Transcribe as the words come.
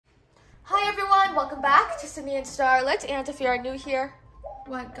Hi everyone, welcome back to Sydney and Starlet. And if you are new here,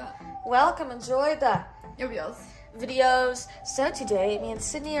 welcome, enjoy the videos. So today, me and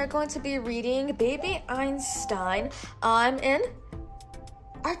Sydney are going to be reading Baby Einstein. I'm an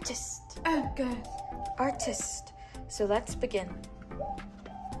artist. Artist. So let's begin.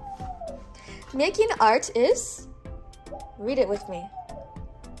 Making art is, read it with me,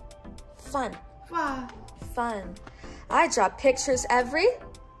 fun. Fun. I draw pictures every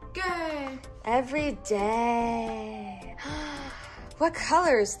day. What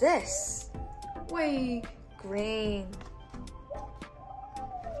color is this? Green.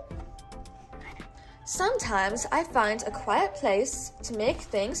 Sometimes I find a quiet place to make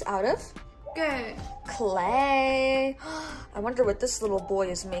things out of clay. I wonder what this little boy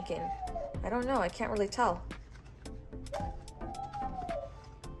is making. I don't know, I can't really tell.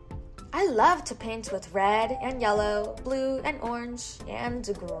 I love to paint with red and yellow, blue and orange, and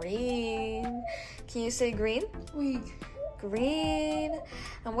green. Can you say green? Green.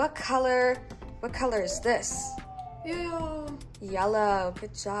 And what color is this? Yellow.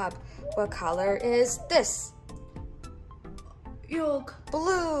 Good job. What color is this?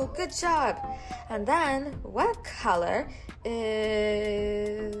 Blue. Good job. And then what color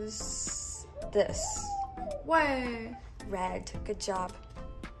is this? Red. Good job.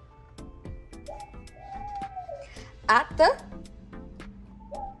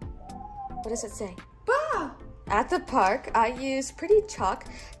 What does it say? At the park, I use pretty chalk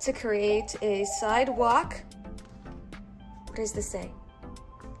to create a sidewalk. What does this say?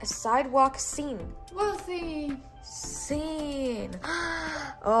 A sidewalk scene. Scene.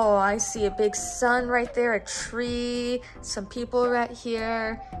 Oh, I see a big sun right there, a tree, some people right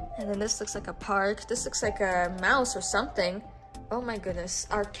here. And then this looks like a park. This looks like a mouse or something. Oh my goodness,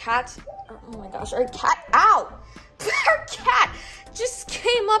 our cat. Oh my gosh, our cat, ow! Our cat just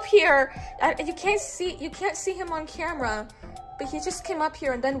came up here. You can't see him on camera, but he just came up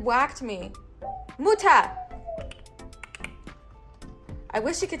here and then whacked me. Muta! I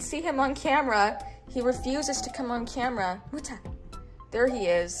wish you could see him on camera. He refuses to come on camera. Muta. There he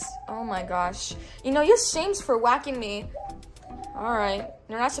is. Oh my gosh. You know, you're shamed for whacking me. Alright.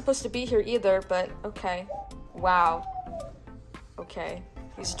 You're not supposed to be here either, but okay. Wow. Okay.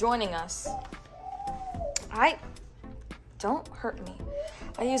 He's joining us. Don't hurt me.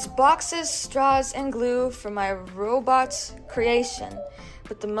 I use boxes, straws, and glue for my robot creation.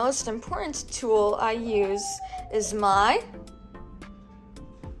 But the most important tool I use is my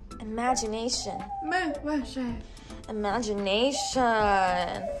imagination.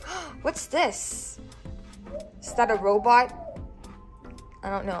 Imagination. What's this? Is that a robot? I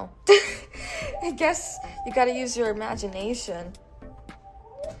don't know. I guess you gotta use your imagination.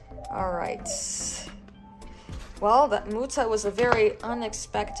 All right. Well, that Muta was a very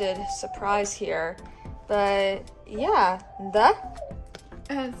unexpected surprise here. But yeah, the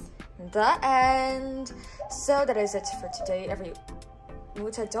end. So that is it for today.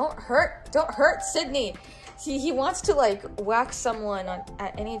 Muta, don't hurt Sydney. He wants to like whack someone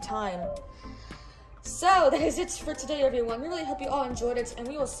at any time. So that is it for today, everyone. We really hope you all enjoyed it, and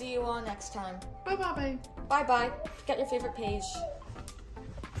we will see you all next time. Bye. Bye. Get your favorite page.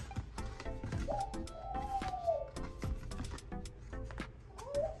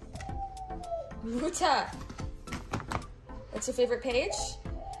 Muta, what's your favorite page?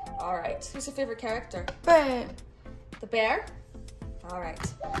 All right. Who's your favorite character? Bear. The bear? All right.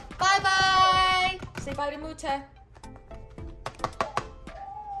 Bye. Say bye to Muta.